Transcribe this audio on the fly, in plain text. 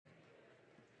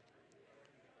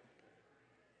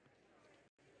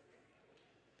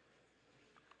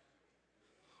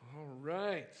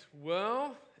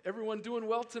Well, everyone doing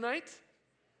well tonight?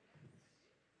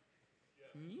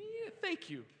 Yeah, thank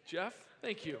you, Jeff.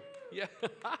 Thank you. Yeah.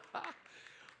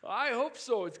 I hope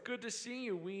so. It's good to see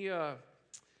you. We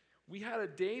had a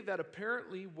day that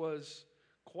apparently was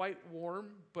quite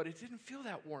warm, but it didn't feel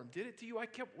that warm, did it to you? I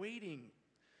kept waiting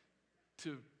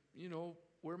to,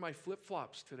 wear my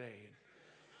flip-flops today,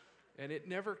 and it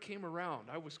never came around.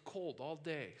 I was cold all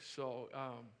day. So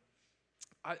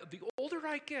the older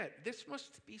I get, this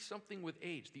must be something with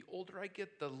age. The older I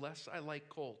get, the less I like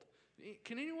cold.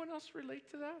 Can anyone else relate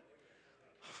to that?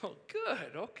 Oh,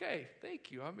 good. Okay.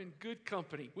 Thank you. I'm in good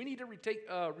company. We need to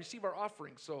receive our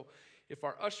offering. So if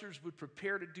our ushers would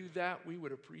prepare to do that, we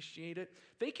would appreciate it.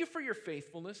 Thank you for your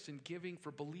faithfulness in giving,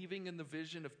 for believing in the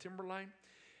vision of Timberline.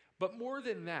 But more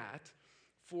than that,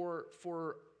 for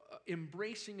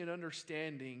embracing and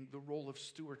understanding the role of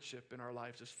stewardship in our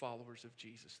lives as followers of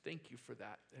Jesus. Thank you for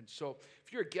that. And so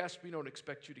if you're a guest, we don't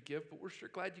expect you to give, but we're sure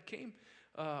glad you came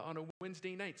on a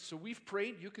Wednesday night. So we've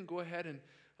prayed. You can go ahead and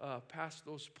pass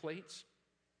those plates.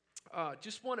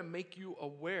 Just want to make you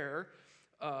aware,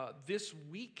 this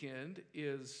weekend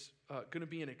is going to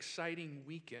be an exciting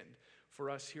weekend for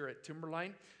us here at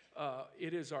Timberline.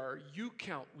 It is our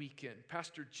U-Count weekend.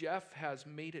 Pastor Jeff has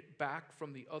made it back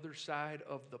from the other side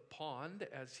of the pond,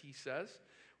 as he says.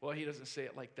 Well, he doesn't say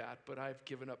it like that, but I've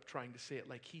given up trying to say it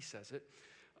like he says it.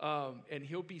 And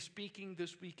he'll be speaking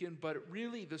this weekend, but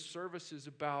really the service is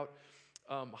about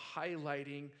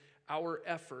highlighting our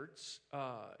efforts,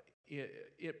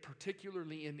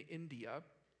 particularly in India,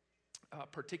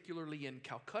 particularly in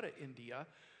Calcutta, India,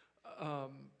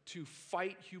 to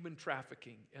fight human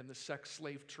trafficking and the sex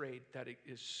slave trade that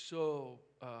is so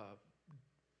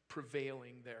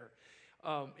prevailing there.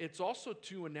 It's also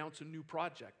to announce a new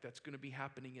project that's going to be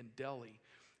happening in Delhi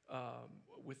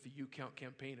with the U-Count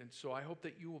campaign. And so I hope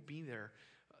that you will be there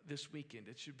this weekend.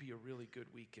 It should be a really good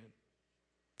weekend.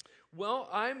 Well,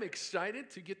 I'm excited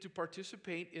to get to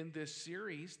participate in this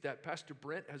series that Pastor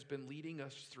Brent has been leading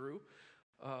us through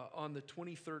on the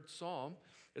 23rd Psalm.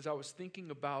 As I was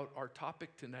thinking about our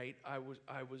topic tonight, I was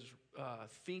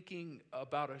thinking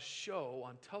about a show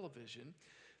on television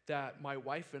that my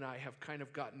wife and I have kind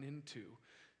of gotten into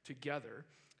together.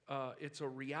 It's a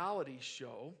reality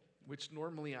show, which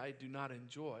normally I do not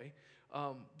enjoy,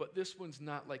 but this one's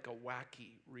not like a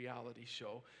wacky reality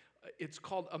show. It's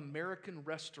called American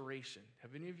Restoration.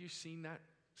 Have any of you seen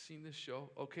this show?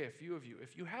 Okay, a few of you.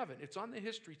 If you haven't, it's on the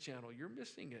History Channel. You're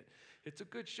missing it. It's a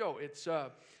good show. It's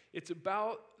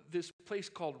about this place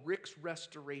called Rick's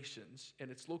Restorations,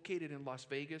 and it's located in Las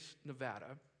Vegas,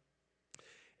 Nevada.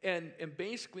 And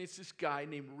basically, it's this guy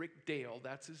named Rick Dale,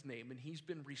 that's his name, and he's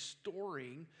been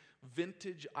restoring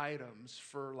vintage items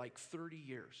for like 30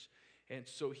 years. And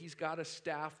so he's got a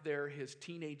staff there. His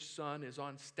teenage son is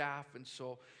on staff, and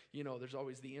so, there's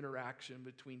always the interaction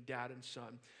between dad and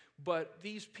son. But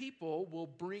these people will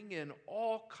bring in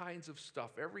all kinds of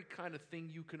stuff, every kind of thing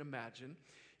you can imagine.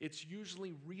 It's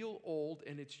usually real old,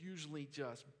 and it's usually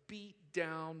just beat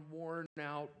down, worn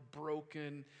out,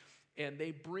 broken, and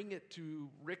they bring it to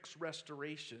Rick's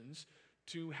Restorations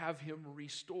to have him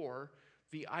restore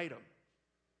the item.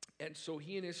 And so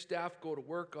he and his staff go to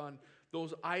work on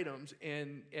those items,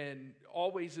 and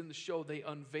always in the show they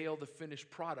unveil the finished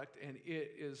product, and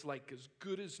it is like as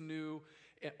good as new,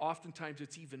 and oftentimes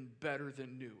it's even better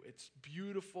than new. It's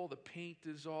beautiful, the paint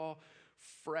is all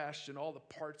fresh, and all the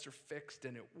parts are fixed,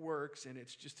 and it works, and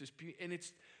it's just this beauty, and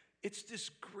it's this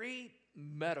great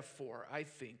metaphor, I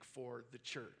think, for the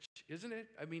church, isn't it?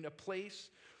 I mean, a place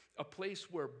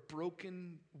where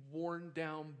broken, worn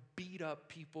down, beat up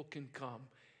people can come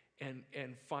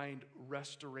and find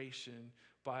restoration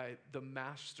by the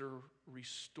master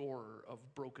restorer of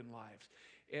broken lives.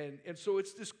 And so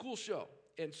it's this cool show.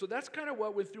 And so that's kind of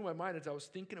what went through my mind as I was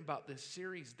thinking about this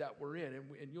series that we're in.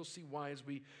 And you'll see why as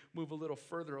we move a little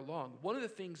further along. One of the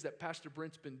things that Pastor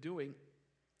Brent's been doing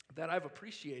that I've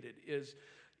appreciated is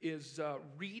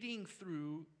reading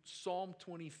through Psalm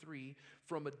 23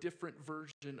 from a different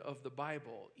version of the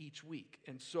Bible each week.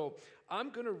 And so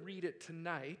I'm going to read it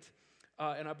tonight.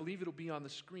 And I believe it'll be on the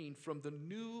screen from the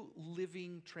New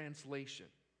Living Translation.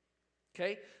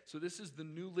 Okay? So this is the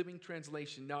New Living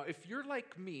Translation. Now, if you're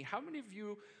like me, how many of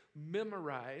you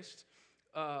memorized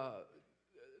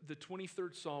the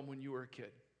 23rd Psalm when you were a kid?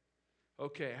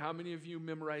 Okay, how many of you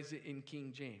memorized it in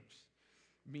King James?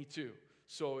 Me too.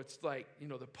 So it's like,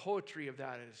 the poetry of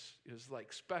that is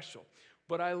like special.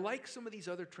 But I like some of these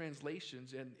other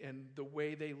translations and the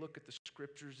way they look at the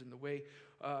scriptures and the way,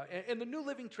 and the New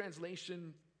Living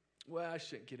Translation, well, I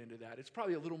shouldn't get into that. It's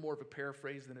probably a little more of a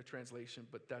paraphrase than a translation,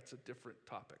 but that's a different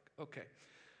topic. Okay.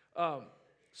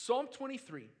 Psalm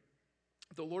 23,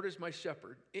 the Lord is my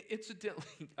shepherd.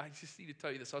 Incidentally, I just need to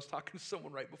tell you this. I was talking to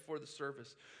someone right before the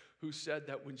service who said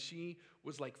that when she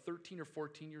was like 13 or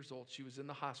 14 years old, she was in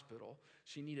the hospital.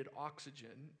 She needed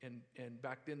oxygen, and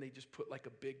back then they just put like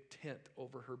a big tent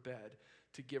over her bed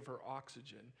to give her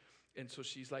oxygen. And so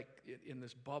she's like in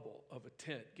this bubble of a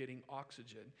tent getting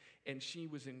oxygen. And she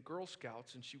was in Girl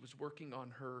Scouts, and she was working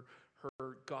on her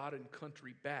God and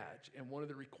country badge. And one of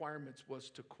the requirements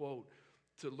was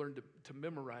to learn to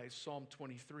memorize Psalm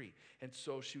 23. And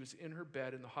so she was in her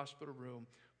bed in the hospital room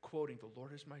quoting, "The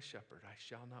Lord is my shepherd, I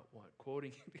shall not want,"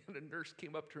 quoting. And a nurse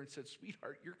came up to her and said,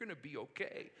 "Sweetheart, you're going to be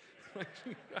okay."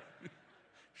 She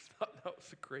thought that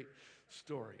was a great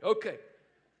story. Okay.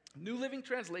 New Living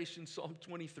Translation, Psalm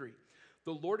 23.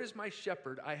 The Lord is my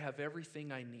shepherd, I have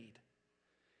everything I need.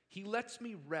 He lets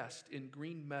me rest in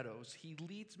green meadows. He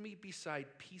leads me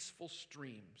beside peaceful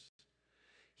streams.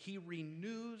 He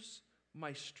renews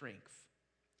my strength.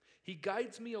 He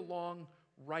guides me along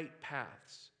right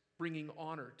paths, bringing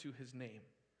honor to his name.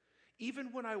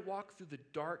 Even when I walk through the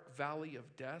dark valley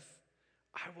of death,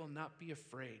 I will not be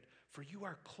afraid, for you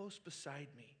are close beside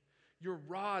me. Your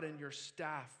rod and your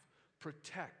staff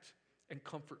protect and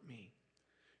comfort me.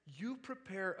 You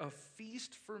prepare a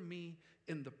feast for me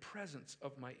in the presence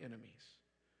of my enemies.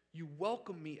 You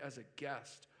welcome me as a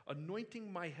guest,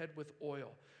 anointing my head with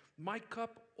oil. My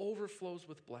cup overflows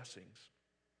with blessings.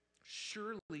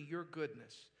 Surely your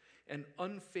goodness and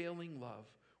unfailing love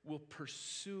will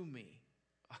pursue me.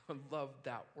 I love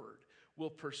that word.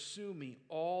 Will pursue me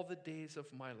all the days of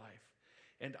my life,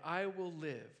 and I will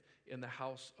live in the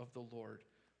house of the Lord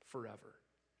forever.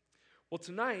 Well,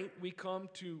 tonight we come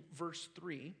to verse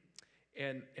 3,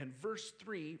 and verse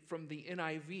 3 from the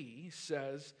NIV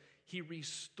says, He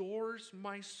restores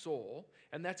my soul,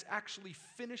 and that's actually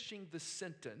finishing the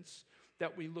sentence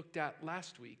that we looked at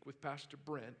last week with Pastor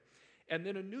Brent. And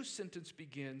then a new sentence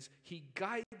begins, He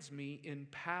guides me in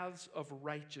paths of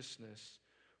righteousness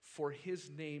for His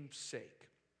name's sake.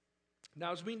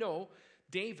 Now, as we know,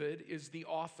 David is the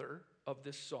author of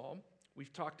this psalm.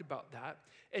 We've talked about that.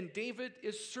 And David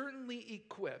is certainly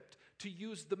equipped to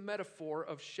use the metaphor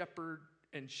of shepherd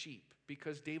and sheep,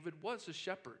 because David was a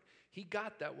shepherd. He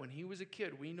got that when he was a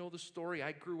kid. We know the story.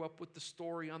 I grew up with the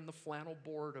story on the flannel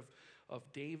board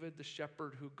of David, the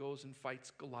shepherd who goes and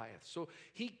fights Goliath. So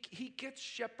he gets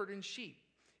shepherd and sheep.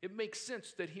 It makes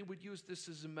sense that he would use this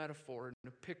as a metaphor and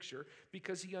a picture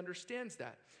because he understands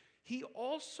that. He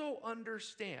also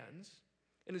understands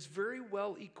and is very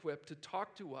well equipped to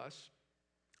talk to us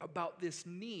about this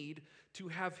need to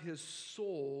have his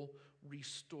soul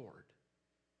restored.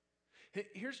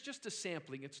 Here's just a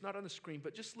sampling. It's not on the screen,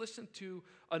 but just listen to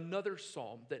another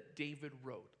psalm that David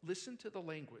wrote. Listen to the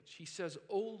language. He says,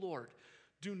 "O Lord,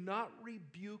 do not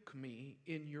rebuke me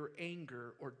in your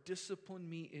anger or discipline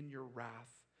me in your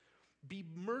wrath. Be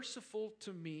merciful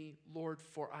to me, Lord,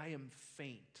 for I am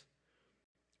faint.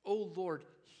 O Lord,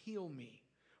 heal me,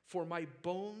 for my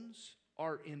bones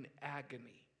are in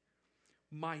agony.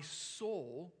 My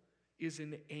soul is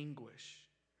in anguish.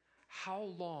 How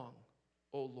long,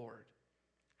 O Lord?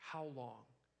 How long?"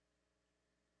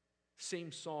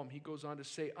 Same psalm, he goes on to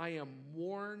say, "I am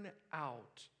worn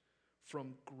out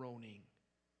from groaning."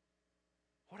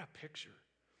 What a picture.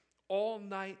 "All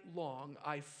night long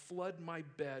I flood my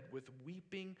bed with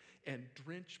weeping and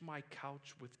drench my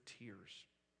couch with tears.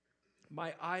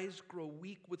 My eyes grow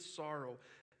weak with sorrow.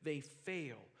 They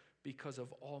fail because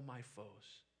of all my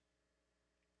foes."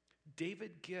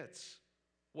 David gets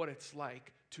what it's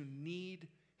like to need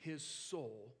his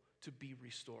soul to be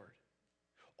restored.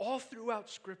 All throughout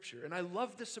Scripture, and I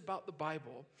love this about the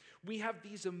Bible, we have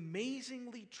these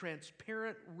amazingly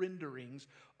transparent renderings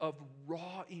of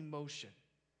raw emotion.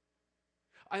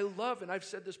 I love, and I've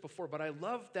said this before, but I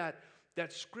love that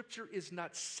Scripture is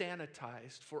not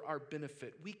sanitized for our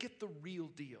benefit. We get the real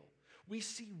deal. We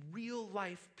see real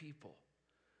life people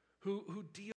who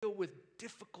deal with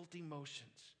difficult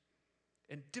emotions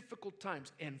and difficult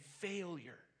times and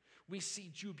failure. We see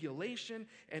jubilation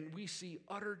and we see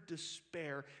utter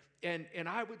despair. And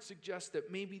I would suggest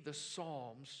that maybe the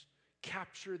Psalms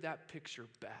capture that picture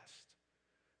best.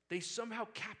 They somehow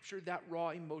capture that raw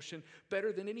emotion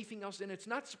better than anything else. And it's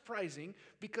not surprising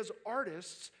because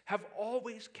artists have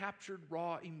always captured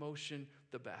raw emotion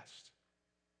the best.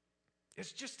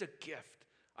 It's just a gift,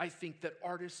 I think, that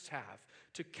artists have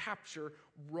to capture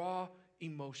raw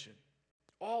emotion,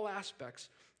 all aspects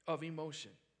of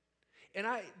emotion. And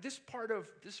this part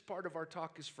of our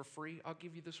talk is for free. I'll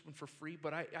give you this one for free,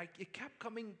 but it kept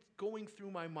going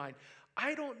through my mind.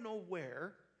 I don't know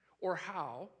where or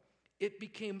how it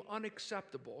became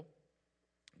unacceptable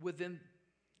within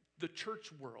the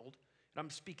church world, and I'm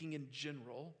speaking in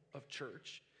general of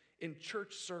church, in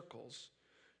church circles,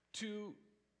 to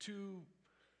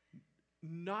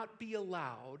not be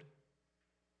allowed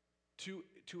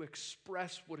to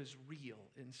express what is real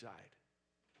inside,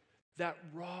 that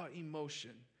raw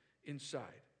emotion inside.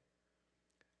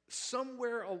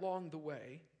 Somewhere along the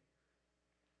way,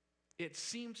 it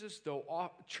seems as though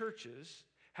churches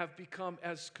have become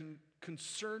as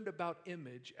concerned about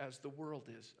image as the world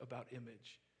is about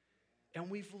image. And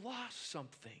we've lost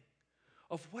something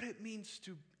of what it means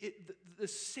to, the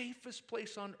safest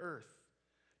place on earth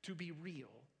to be real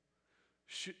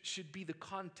should be the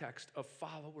context of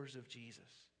followers of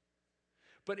Jesus.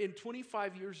 But in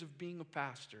 25 years of being a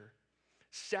pastor,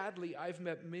 sadly, I've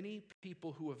met many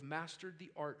people who have mastered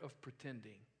the art of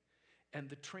pretending, and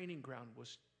the training ground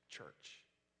was church.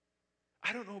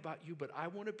 I don't know about you, but I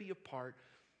want to be a part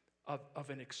of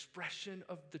an expression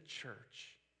of the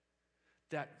church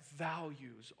that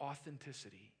values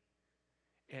authenticity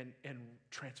and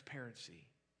transparency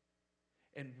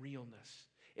and realness.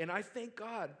 And I thank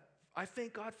God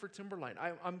for Timberline.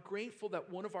 I'm grateful that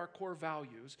one of our core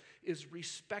values is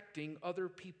respecting other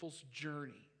people's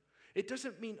journey. It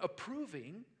doesn't mean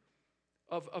approving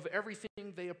of everything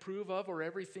they approve of or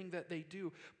everything that they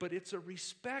do, but it's a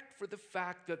respect for the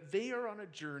fact that they are on a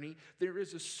journey. There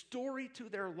is a story to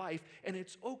their life, and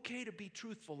it's okay to be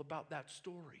truthful about that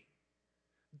story.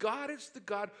 God is the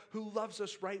God who loves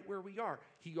us right where we are.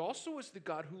 He also is the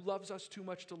God who loves us too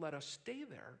much to let us stay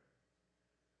there,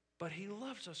 but He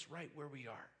loves us right where we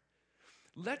are.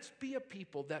 Let's be a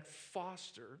people that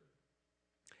foster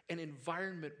an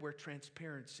environment where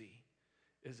transparency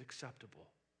is acceptable.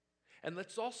 And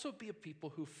let's also be a people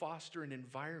who foster an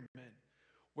environment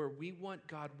where we want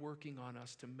God working on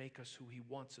us to make us who He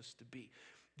wants us to be.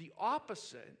 The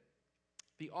opposite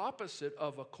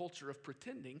of a culture of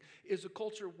pretending is a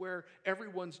culture where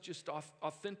everyone's just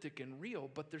authentic and real,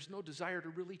 but there's no desire to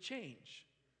really change.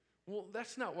 Well,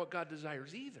 that's not what God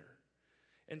desires either.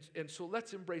 And so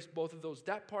let's embrace both of those.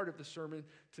 That part of the sermon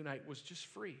tonight was just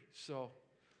free. So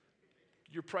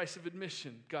your price of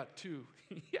admission got two.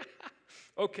 Yeah.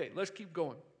 Okay, let's keep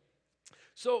going.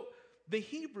 So the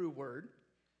Hebrew word,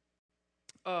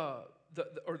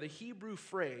 the Hebrew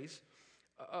phrase,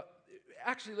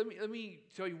 actually, let me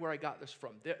tell you where I got this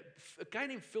from. A guy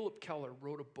named Philip Keller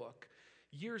wrote a book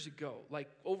years ago, like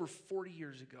over 40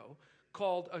 years ago,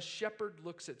 called A Shepherd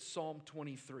Looks at Psalm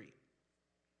 23.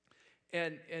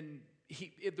 And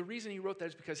the reason he wrote that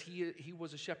is because he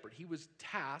was a shepherd. He was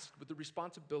tasked with the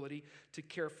responsibility to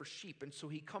care for sheep. And so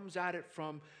he comes at it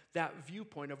from that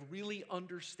viewpoint of really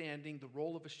understanding the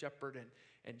role of a shepherd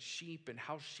and sheep and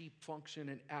how sheep function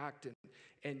and act.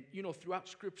 And you know, throughout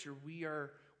Scripture, we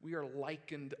are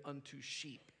likened unto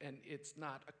sheep, and it's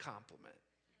not a compliment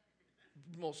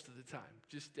most of the time.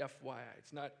 Just FYI,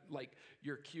 it's not like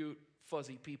you're cute,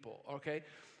 fuzzy people, okay?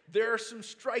 There are some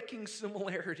striking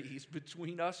similarities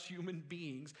between us human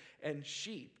beings and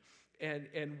sheep,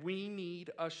 and we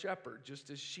need a shepherd, just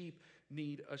as sheep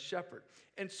need a shepherd.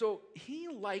 And so he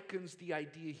likens the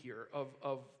idea here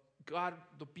of God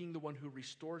being the one who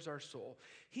restores our soul.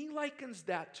 He likens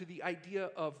that to the idea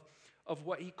of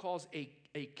what he calls a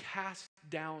cast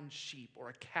down sheep or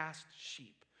a cast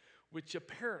sheep, which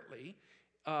apparently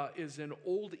is an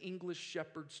Old English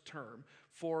shepherd's term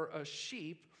for a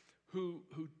sheep who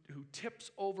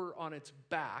tips over on its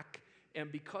back, and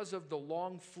because of the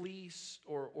long fleece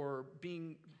or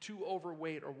being too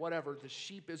overweight or whatever, the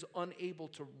sheep is unable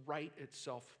to right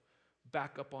itself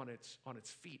back up on its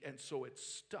feet, and so it's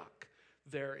stuck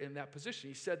there in that position.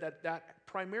 He said that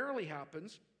primarily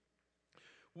happens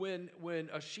when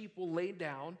a sheep will lay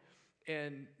down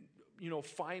and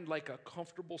find like a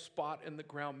comfortable spot in the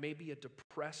ground, maybe a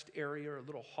depressed area or a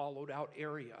little hollowed out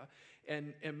area,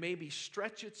 and maybe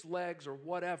stretch its legs or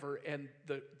whatever, and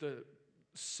the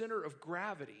center of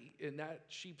gravity in that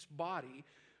sheep's body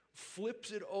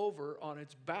flips it over on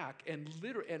its back, and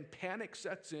panic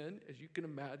sets in, as you can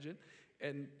imagine,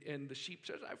 and the sheep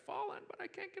says, "I've fallen, but I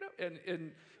can't get up,"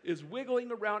 and is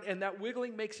wiggling around, and that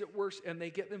wiggling makes it worse, and they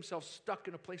get themselves stuck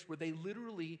in a place where they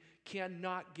literally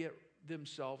cannot get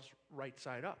themselves right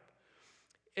side up.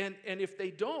 And if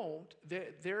they don't,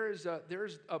 there's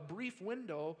a brief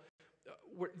window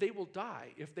where they will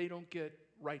die if they don't get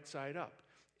right side up.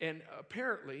 And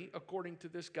apparently, according to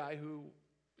this guy who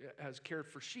has cared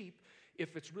for sheep,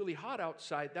 if it's really hot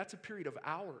outside, that's a period of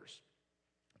hours,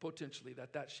 potentially,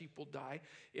 that sheep will die.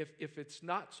 If it's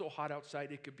not so hot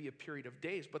outside, it could be a period of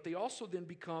days. But they also then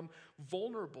become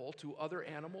vulnerable to other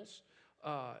animals.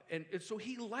 And so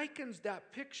he likens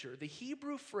that picture, the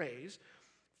Hebrew phrase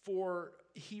for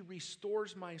 "he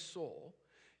restores my soul."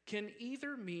 can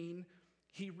either mean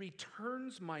he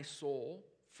returns my soul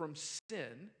from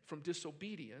sin, from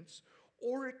disobedience,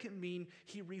 or it can mean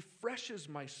he refreshes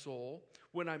my soul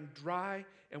when I'm dry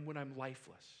and when I'm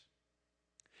lifeless.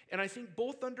 And I think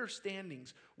both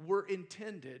understandings were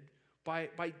intended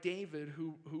by David,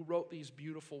 who wrote these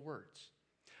beautiful words.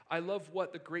 I love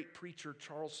what the great preacher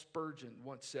Charles Spurgeon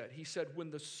once said. He said,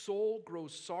 when the soul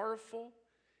grows sorrowful,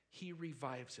 he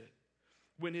revives it.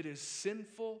 When it is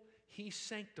sinful, he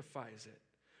sanctifies it.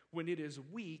 When it is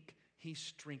weak, he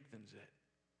strengthens it.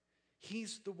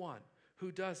 He's the one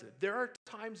who does it. There are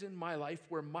times in my life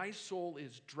where my soul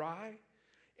is dry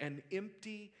and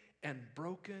empty and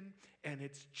broken, and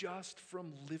it's just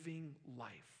from living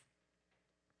life.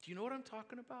 Do you know what I'm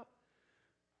talking about?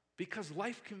 Because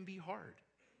life can be hard.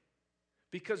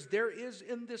 Because there is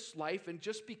in this life, and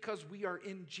just because we are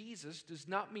in Jesus does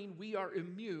not mean we are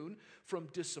immune from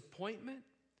disappointment,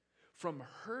 from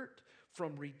hurt,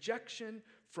 from rejection,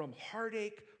 from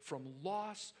heartache, from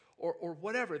loss, or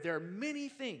whatever. There are many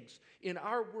things in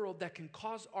our world that can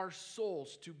cause our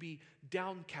souls to be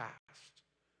downcast,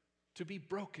 to be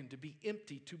broken, to be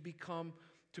empty, to become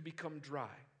dry.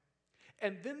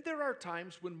 And then there are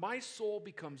times when my soul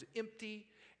becomes empty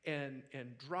and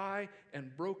dry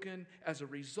and broken as a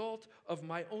result of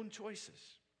my own choices.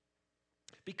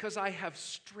 Because I have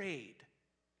strayed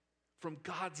from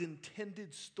God's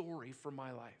intended story for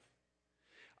my life.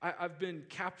 I've been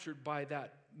captured by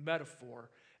that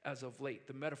metaphor as of late,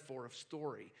 the metaphor of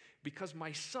story. Because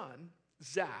my son,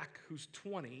 Zach, who's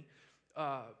 20,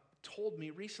 told me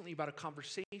recently about a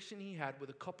conversation he had with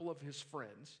a couple of his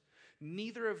friends.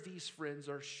 Neither of these friends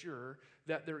are sure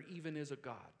that there even is a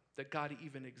God, that God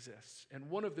even exists. And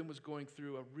one of them was going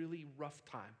through a really rough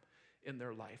time in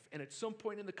their life. And at some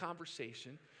point in the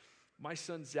conversation, my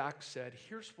son Zach said,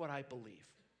 here's what I believe.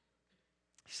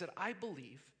 He said, I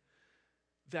believe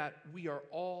that we are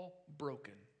all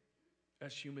broken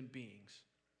as human beings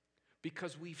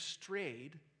because we've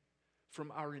strayed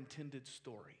from our intended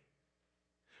story.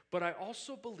 But I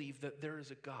also believe that there is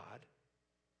a God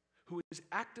who is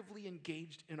actively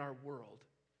engaged in our world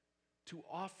to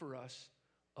offer us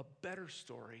a better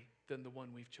story than the one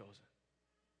we've chosen.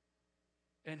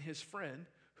 And his friend,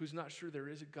 who's not sure there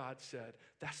is a God, said,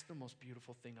 that's the most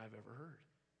beautiful thing I've ever heard.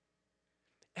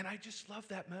 And I just love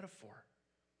that metaphor.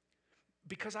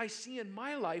 Because I see in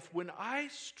my life when I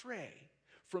stray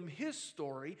from his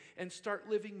story and start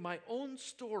living my own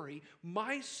story,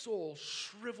 my soul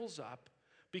shrivels up,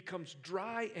 becomes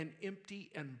dry and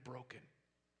empty and broken.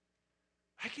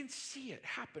 I can see it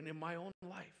happen in my own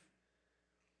life.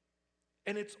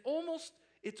 And it's almost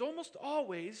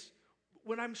always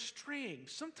when I'm straying.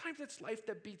 Sometimes it's life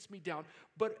that beats me down,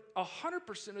 but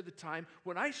 100% of the time,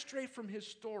 when I stray from his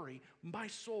story, my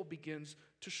soul begins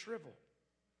to shrivel.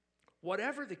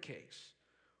 Whatever the case,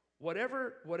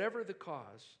 whatever the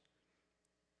cause,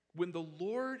 when the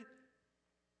Lord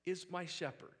is my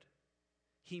shepherd,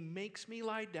 he makes me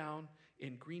lie down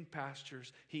in green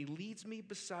pastures. He leads me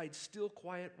beside still,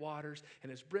 quiet waters.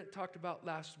 And as Brent talked about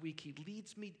last week, he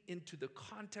leads me into the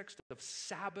context of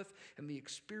Sabbath and the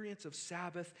experience of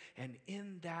Sabbath. And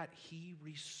in that, he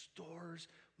restores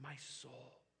my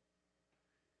soul.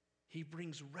 He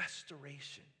brings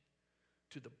restoration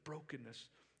to the brokenness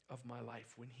of my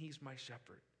life when he's my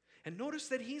shepherd. And notice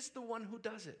that he's the one who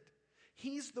does it.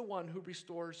 He's the one who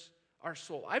restores our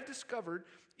soul. I've discovered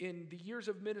in the years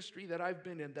of ministry that I've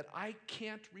been in that I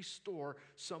can't restore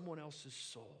someone else's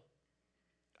soul.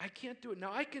 I can't do it.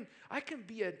 Now, I can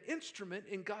be an instrument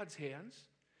in God's hands,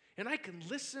 and I can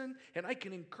listen, and I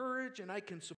can encourage, and I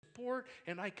can support,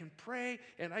 and I can pray,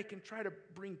 and I can try to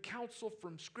bring counsel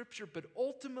from Scripture, but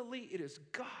ultimately it is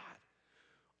God,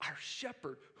 our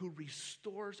shepherd, who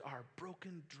restores our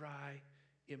broken, dry,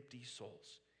 empty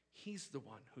souls. He's the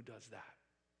one who does that.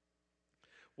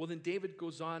 Well, then David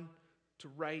goes on to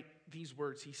write these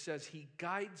words. He says, he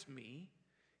guides me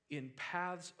in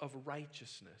paths of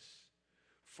righteousness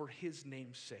for his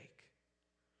name's sake.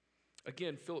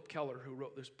 Again, Philip Keller, who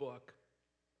wrote this book,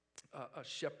 A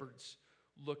Shepherd's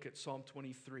Look at Psalm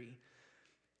 23,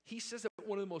 he says that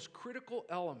one of the most critical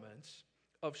elements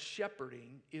of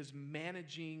shepherding is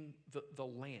managing the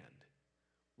land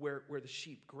where the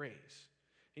sheep graze.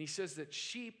 And he says that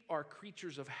sheep are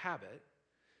creatures of habit,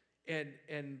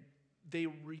 and they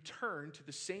return to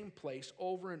the same place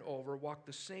over and over, walk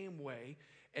the same way,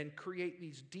 and create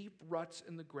these deep ruts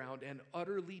in the ground and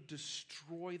utterly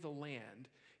destroy the land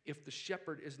if the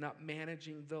shepherd is not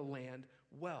managing the land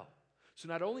well. So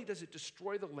not only does it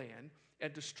destroy the land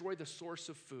and destroy the source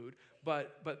of food,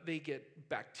 but they get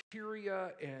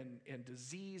bacteria and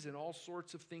disease and all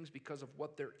sorts of things because of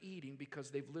what they're eating, because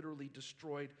they've literally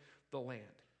destroyed the land.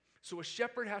 So a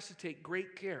shepherd has to take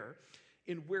great care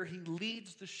in where he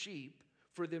leads the sheep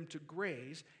for them to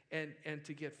graze and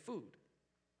to get food.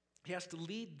 He has to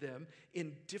lead them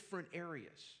in different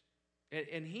areas.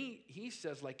 And he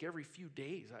says like every few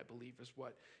days, I believe,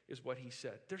 is what he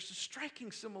said. There's a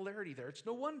striking similarity there. It's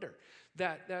no wonder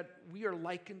that we are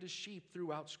likened to sheep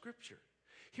throughout Scripture.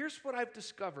 Here's what I've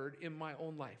discovered in my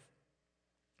own life.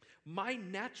 My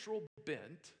natural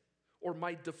bent or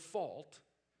my default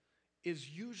is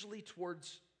usually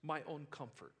towards my own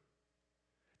comfort.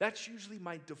 That's usually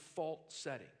my default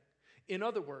setting. In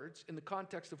other words, in the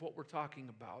context of what we're talking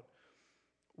about,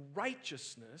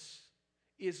 righteousness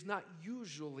is not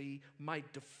usually my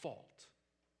default.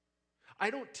 I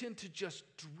don't tend to just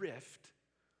drift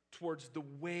towards the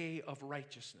way of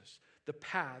righteousness, the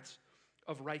paths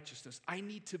of righteousness. I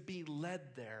need to be led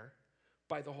there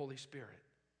by the Holy Spirit,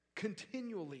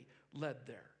 continually led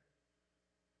there.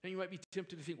 And you might be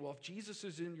tempted to think, well, if Jesus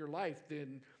is in your life,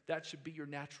 then that should be your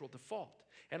natural default.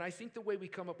 And I think the way we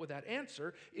come up with that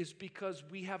answer is because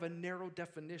we have a narrow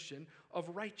definition of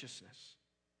righteousness.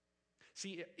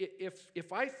 See,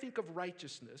 if I think of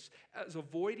righteousness as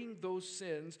avoiding those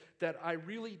sins that I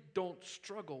really don't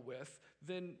struggle with,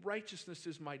 then righteousness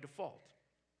is my default.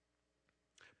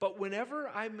 But whenever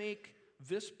I make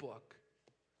this book,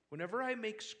 whenever I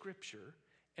make Scripture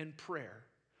and prayer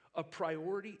a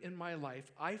priority in my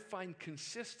life, I find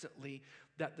consistently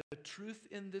that the truth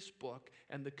in this book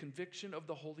and the conviction of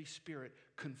the Holy Spirit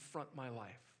confront my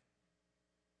life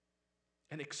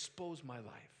and expose my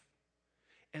life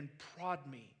and prod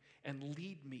me and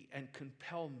lead me and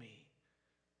compel me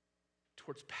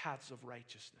towards paths of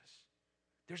righteousness.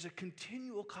 There's a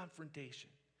continual confrontation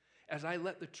as I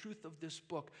let the truth of this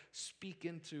book speak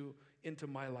into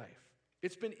my life.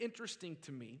 It's been interesting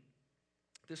to me.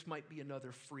 This might be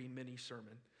another free mini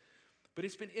sermon, but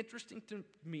it's been interesting to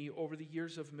me over the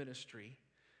years of ministry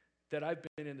that I've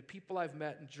been in, the people I've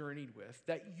met and journeyed with,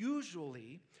 that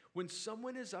usually when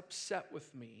someone is upset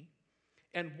with me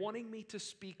and wanting me to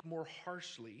speak more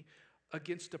harshly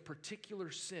against a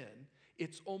particular sin,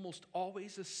 it's almost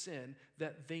always a sin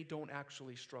that they don't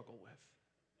actually struggle with.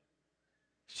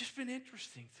 It's just been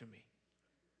interesting to me.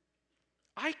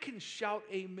 I can shout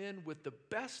amen with the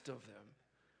best of them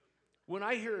when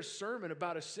I hear a sermon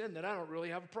about a sin that I don't really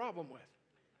have a problem with.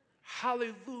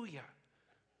 Hallelujah.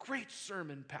 Great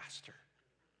sermon, Pastor.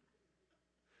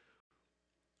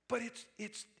 But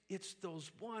it's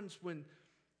those ones when,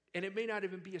 and it may not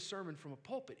even be a sermon from a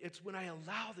pulpit, it's when I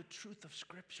allow the truth of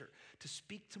Scripture to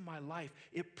speak to my life.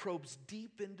 It probes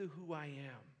deep into who I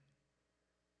am.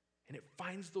 And it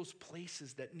finds those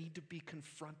places that need to be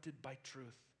confronted by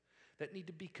truth, that need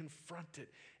to be confronted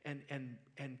and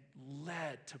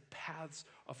led to paths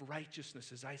of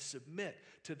righteousness as I submit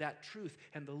to that truth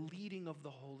and the leading of the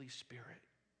Holy Spirit.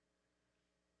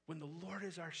 When the Lord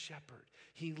is our shepherd,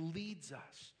 He leads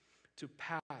us to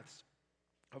paths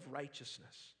of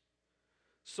righteousness.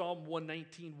 Psalm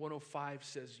 119, 105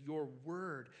 says, "Your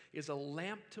word is a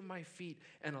lamp to my feet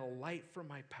and a light for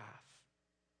my path."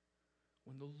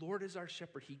 When the Lord is our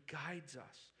shepherd, He guides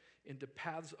us into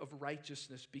paths of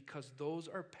righteousness because those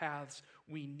are paths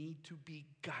we need to be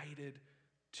guided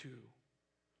to.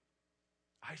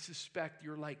 I suspect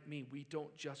you're like me. We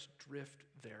don't just drift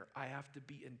there. I have to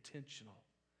be intentional.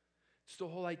 It's the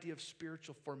whole idea of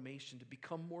spiritual formation, to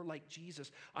become more like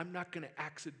Jesus. I'm not going to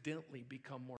accidentally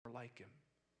become more like Him.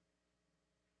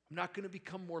 I'm not going to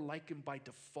become more like Him by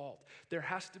default. There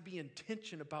has to be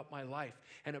intention about my life.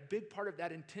 And a big part of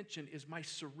that intention is my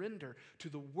surrender to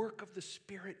the work of the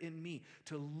Spirit in me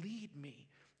to lead me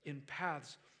in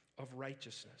paths of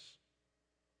righteousness.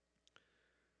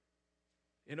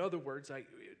 In other words,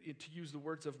 to use the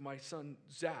words of my son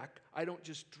Zach, I don't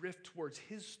just drift towards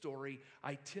his story,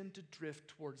 I tend to drift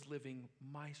towards living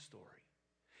my story.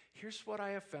 Here's what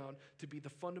I have found to be the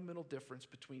fundamental difference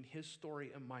between his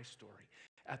story and my story.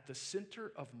 At the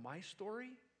center of my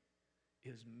story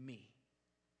is me.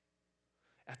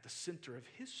 At the center of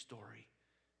his story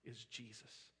is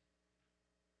Jesus.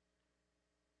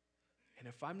 And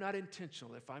if I'm not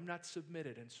intentional, if I'm not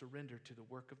submitted and surrendered to the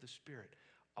work of the Spirit,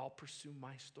 I'll pursue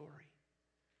my story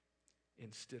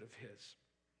instead of his.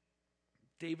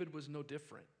 David was no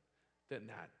different than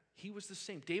that. He was the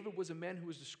same. David was a man who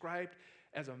was described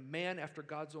as a man after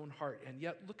God's own heart. And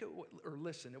yet, look at what, or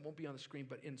listen, it won't be on the screen,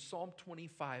 but in Psalm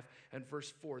 25 and verse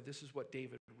 4, this is what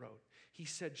David wrote. He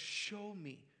said, "Show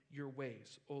me your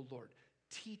ways, O Lord.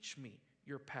 Teach me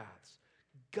your paths.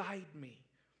 Guide me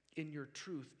in your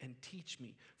truth and teach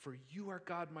me, for you are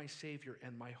God, my Savior,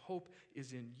 and my hope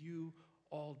is in you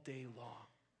all day long.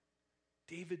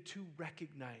 David too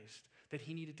recognized that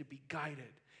he needed to be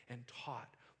guided and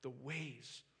taught the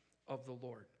ways of the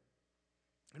Lord.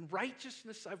 And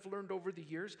righteousness, I've learned over the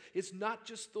years, is not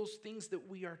just those things that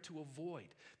we are to avoid.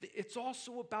 It's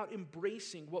also about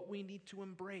embracing what we need to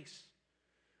embrace.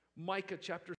 Micah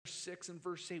chapter 6 and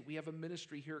verse 8, we have a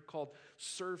ministry here called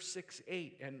Serve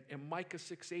 6:8, and Micah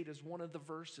 6:8 is one of the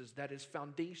verses that is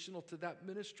foundational to that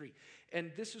ministry.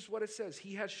 And this is what it says: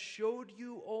 He has showed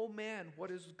you, O man, what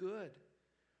is good.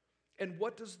 And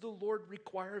what does the Lord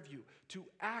require of you? To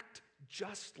act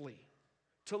justly,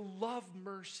 to love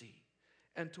mercy,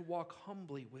 and to walk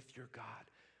humbly with your God.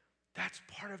 That's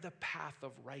part of the path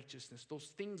of righteousness, those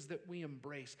things that we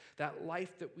embrace, that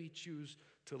life that we choose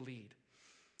to lead.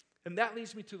 And that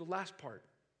leads me to the last part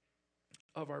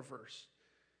of our verse.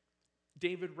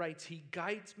 David writes, He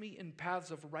guides me in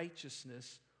paths of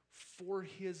righteousness for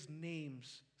His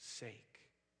name's sake.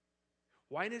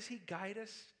 Why does He guide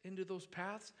us into those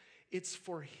paths? It's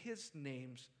for His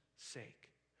name's sake.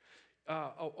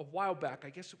 A while back, I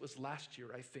guess it was last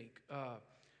year, I think,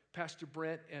 Pastor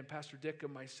Brent and Pastor Dick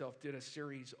and myself did a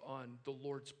series on the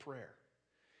Lord's Prayer.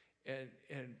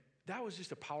 And that was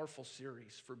just a powerful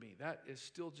series for me. That is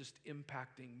still just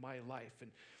impacting my life.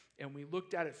 And we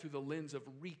looked at it through the lens of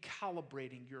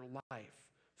recalibrating your life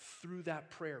through that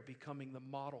prayer, becoming the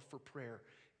model for prayer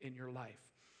in your life.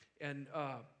 And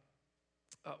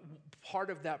part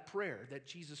of that prayer that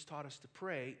Jesus taught us to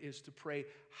pray is to pray,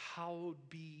 hallowed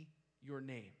be your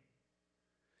name.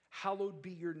 Hallowed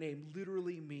be your name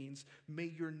literally means may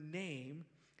your name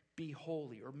be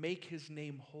holy, or make His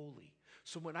name holy.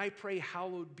 So when I pray,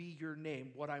 hallowed be your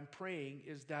name, what I'm praying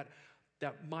is that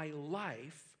my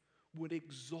life would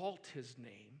exalt His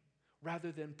name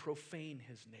rather than profane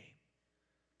His name.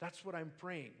 That's what I'm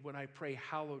praying when I pray,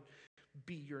 hallowed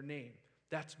be your name.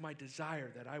 That's my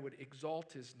desire, that I would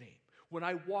exalt His name. When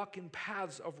I walk in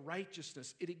paths of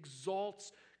righteousness, it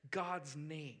exalts God's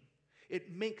name.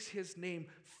 It makes His name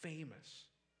famous.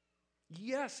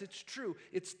 Yes, it's true.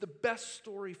 It's the best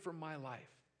story for my life.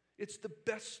 It's the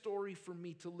best story for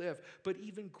me to live. But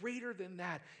even greater than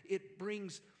that, it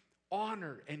brings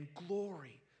honor and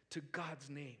glory to God's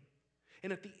name.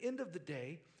 And at the end of the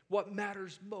day, what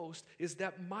matters most is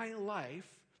that my life,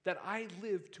 that I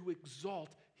live to exalt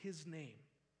His name.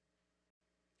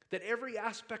 That every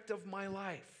aspect of my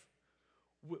life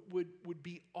would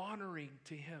be honoring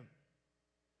to Him.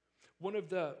 One of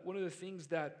the things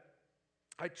that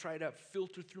I try to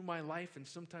filter through my life, and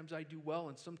sometimes I do well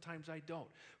and sometimes I don't.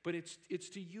 But it's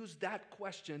to use that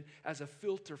question as a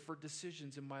filter for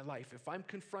decisions in my life. If I'm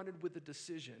confronted with a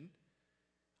decision,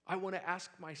 I want to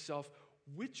ask myself,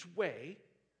 which way,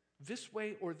 this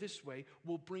way or this way,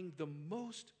 will bring the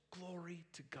most glory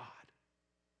to God?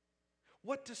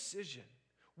 What decision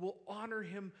will honor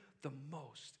Him the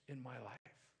most in my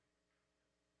life?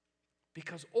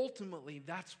 Because ultimately,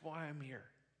 that's why I'm here.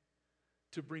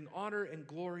 To bring honor and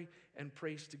glory and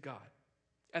praise to God.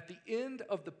 At the end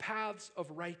of the paths of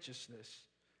righteousness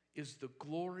is the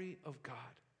glory of God.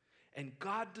 And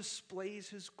God displays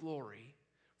His glory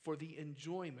for the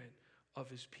enjoyment of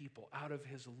His people, out of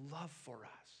His love for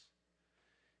us.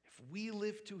 If we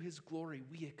live to His glory,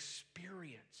 we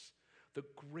experience the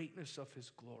greatness of His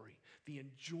glory, the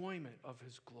enjoyment of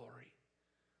His glory,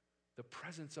 the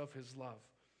presence of His love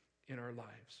in our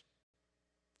lives.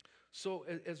 So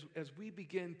as we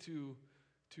begin to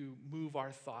move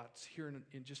our thoughts here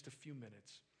in just a few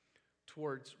minutes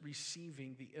towards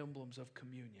receiving the emblems of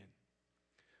communion,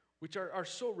 which are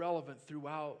so relevant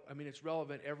throughout, it's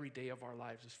relevant every day of our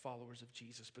lives as followers of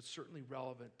Jesus, but certainly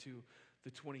relevant to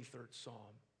the 23rd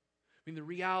Psalm. The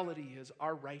reality is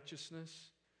our righteousness,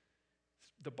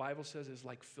 the Bible says, is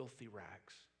like filthy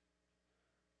rags.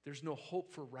 There's no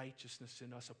hope for righteousness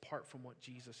in us apart from what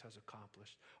Jesus has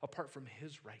accomplished, apart from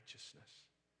His righteousness.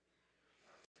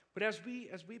 But as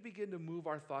we begin to move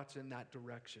our thoughts in that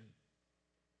direction,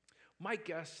 my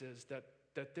guess is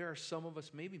that there are some of us,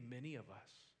 maybe many of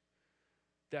us,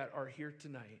 that are here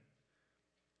tonight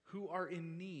who are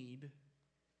in need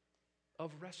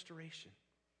of restoration.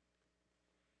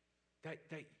 That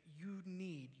you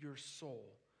need your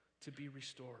soul to be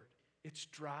restored. It's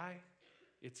dry,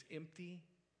 it's empty,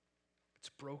 it's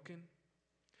broken.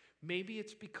 Maybe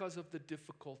it's because of the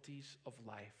difficulties of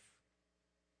life.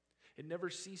 It never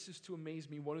ceases to amaze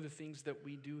me. One of the things that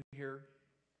we do here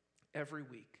every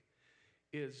week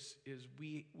is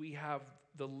we have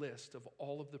the list of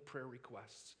all of the prayer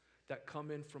requests that come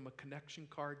in from a connection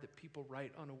card that people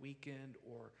write on a weekend,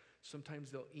 or sometimes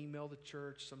they'll email the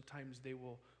church, sometimes they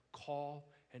will call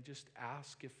and just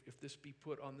ask if this be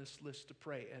put on this list to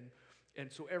pray.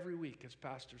 And so every week as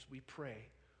pastors, we pray,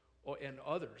 and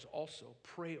others also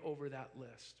pray over that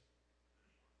list.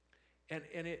 And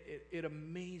it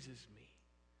amazes me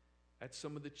at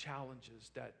some of the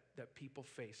challenges that people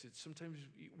face. It's sometimes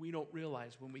we don't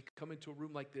realize when we come into a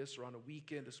room like this, or on a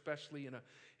weekend, especially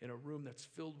in a room that's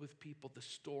filled with people, the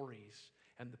stories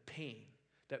and the pain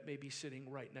that may be sitting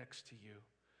right next to you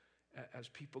as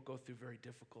people go through very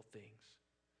difficult things.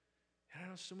 And I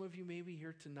know some of you may be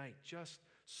here tonight, just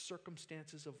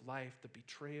circumstances of life, the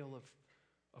betrayal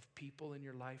of people in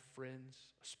your life, friends,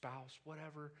 a spouse,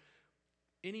 whatever,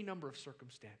 any number of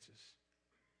circumstances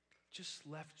just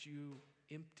left you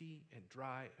empty and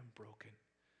dry and broken.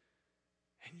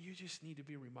 And you just need to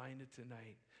be reminded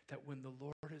tonight that when the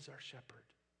Lord is our shepherd,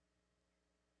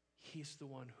 He's the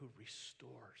one who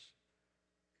restores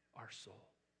our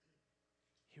soul.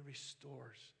 He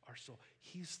restores our soul.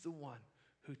 He's the one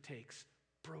who takes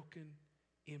broken,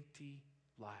 empty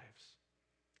lives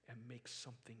and makes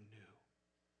something new.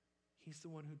 He's the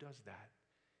one who does that.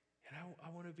 And I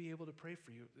want to be able to pray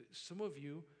for you. Some of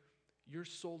you, your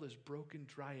soul is broken,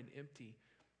 dry, and empty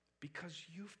because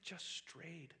you've just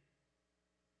strayed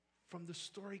from the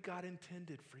story God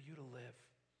intended for you to live.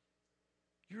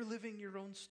 You're living your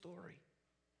own story.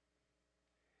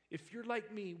 If you're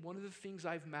like me, one of the things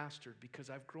I've mastered, because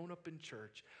I've grown up in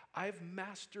church, I've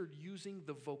mastered using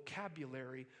the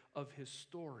vocabulary of His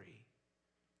story,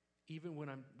 even when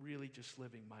I'm really just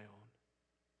living my own.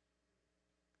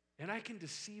 And I can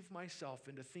deceive myself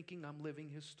into thinking I'm living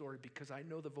His story because I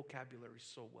know the vocabulary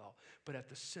so well. But at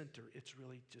the center, it's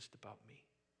really just about me.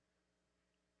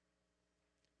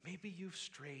 Maybe you've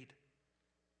strayed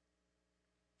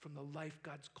from the life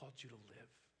God's called you to live.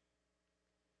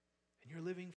 And you're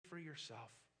living for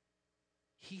yourself.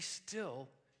 He still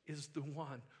is the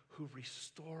one who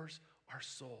restores our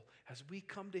soul. As we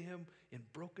come to Him in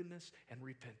brokenness and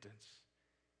repentance,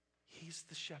 He's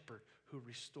the shepherd who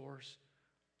restores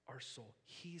our soul.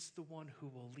 He's the one who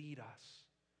will lead us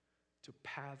to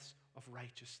paths of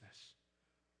righteousness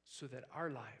so that our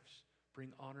lives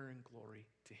bring honor and glory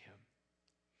to Him.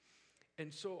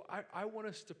 And so I want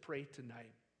us to pray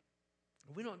tonight.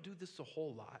 We don't do this a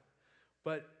whole lot,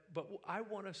 but I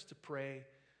want us to pray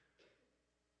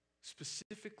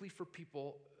specifically for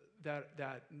people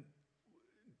that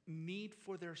need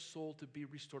for their soul to be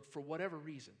restored for whatever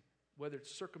reason, whether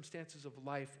it's circumstances of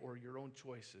life or your own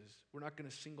choices. We're not going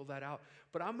to single that out.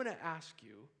 But I'm going to ask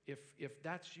you, if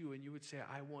that's you and you would say,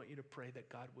 I want you to pray that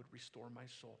God would restore my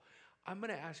soul, I'm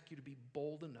going to ask you to be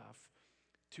bold enough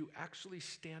to actually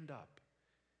stand up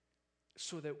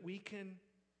so that we can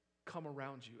come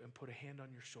around you and put a hand on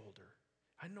your shoulder.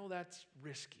 I know that's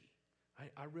risky.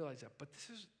 I realize that. But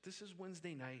this is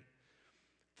Wednesday night.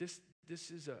 This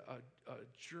is a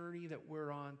journey that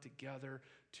we're on together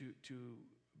to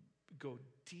go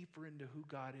deeper into who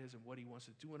God is and what He wants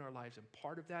to do in our lives. And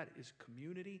part of that is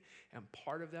community, and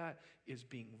part of that is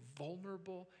being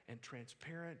vulnerable and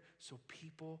transparent so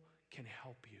people can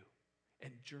help you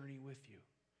and journey with you.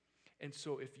 And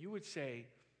so if you would say,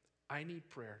 I need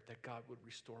prayer that God would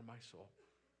restore my soul,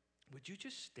 would you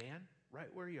just stand right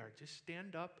where you are? Just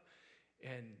stand up,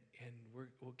 and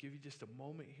we'll give you just a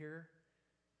moment here.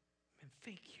 And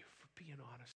thank you for being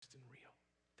honest and real.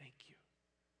 Thank you.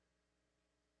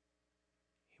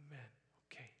 Amen.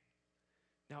 Okay.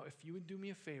 Now, if you would do me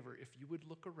a favor, if you would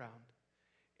look around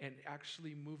and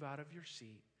actually move out of your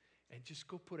seat and just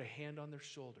go put a hand on their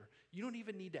shoulder. You don't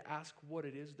even need to ask what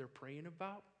it is they're praying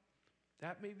about.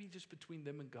 That may be just between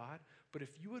them and God. But if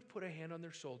you would put a hand on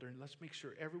their shoulder, and let's make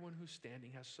sure everyone who's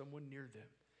standing has someone near them.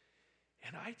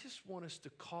 And I just want us to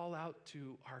call out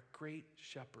to our great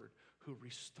shepherd who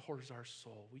restores our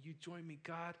soul. Will you join me?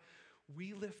 God,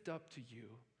 we lift up to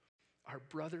you our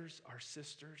brothers, our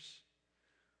sisters,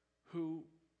 who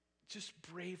just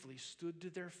bravely stood to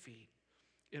their feet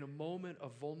in a moment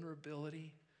of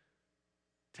vulnerability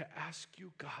to ask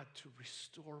you, God, to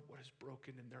restore what is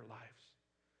broken in their lives.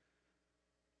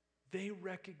 They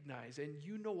recognize, and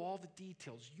you know all the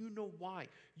details. You know why.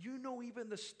 You know even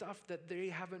the stuff that they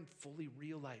haven't fully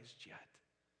realized yet.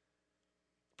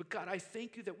 But God, I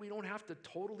thank you that we don't have to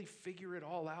totally figure it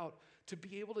all out to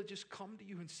be able to just come to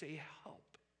you and say,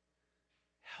 help.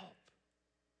 Help.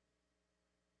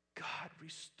 God,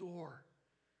 restore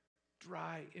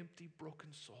dry, empty,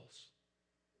 broken souls.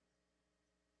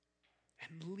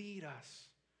 And lead us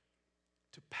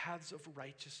to paths of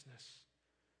righteousness,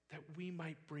 that we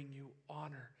might bring you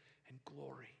honor and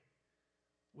glory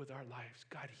with our lives.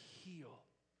 God, heal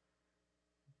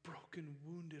broken,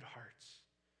 wounded hearts.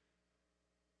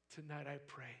 Tonight I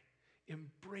pray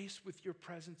Embrace with your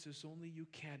presence as only you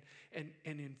can, and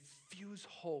infuse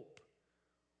hope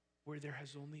where there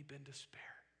has only been despair.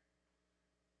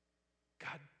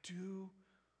 God, do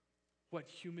what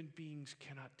human beings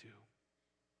cannot do.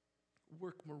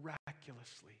 Work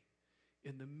miraculously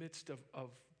in the midst of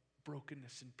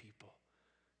brokenness in people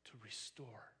to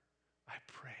restore, I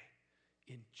pray,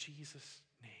 in Jesus'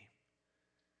 name.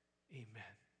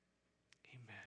 Amen.